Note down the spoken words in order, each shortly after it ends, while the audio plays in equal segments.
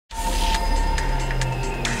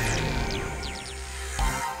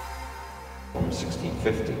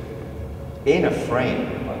1950, in a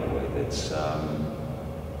frame, by the way, that's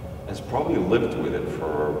has probably lived with it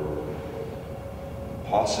for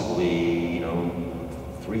possibly,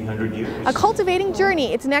 300 years. A Cultivating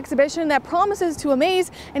Journey. It's an exhibition that promises to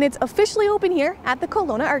amaze, and it's officially open here at the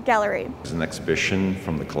Kelowna Art Gallery. It's an exhibition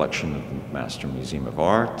from the collection of the Master Museum of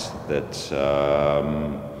Art that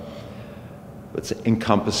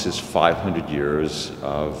encompasses 500 years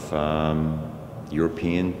of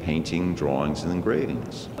European painting, drawings, and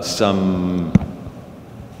engravings. Some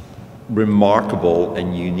remarkable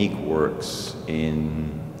and unique works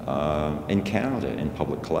in Canada in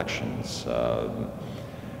public collections.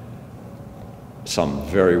 Some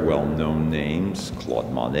very well-known names: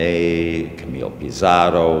 Claude Monet, Camille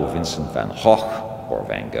Pissarro, Vincent van Gogh, or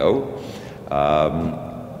Van Gogh.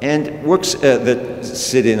 And works that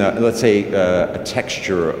sit in, let's say, a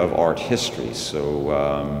texture of art history.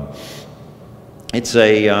 So it's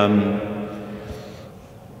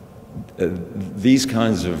these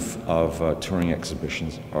kinds of touring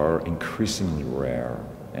exhibitions are increasingly rare.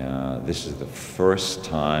 This is the first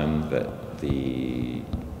time that the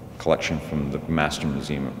collection from the Master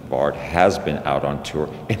Museum of Art has been out on tour.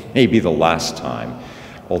 It may be the last time,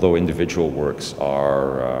 although individual works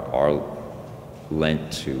are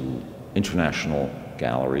lent to international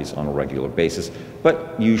galleries on a regular basis,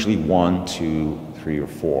 but usually 1, 2, 3, or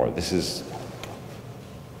 4. This is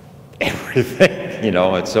everything,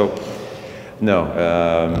 and so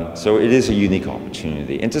so it is a unique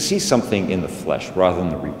opportunity, and to see something in the flesh rather than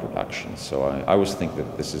the reproduction. So I always think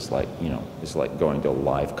that this is like, it's like going to a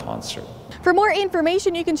live concert. For more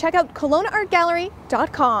information, you can check out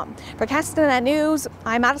KelownaArtGallery.com. For Castanet News,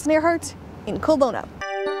 I'm Madison Earhart in Kelowna.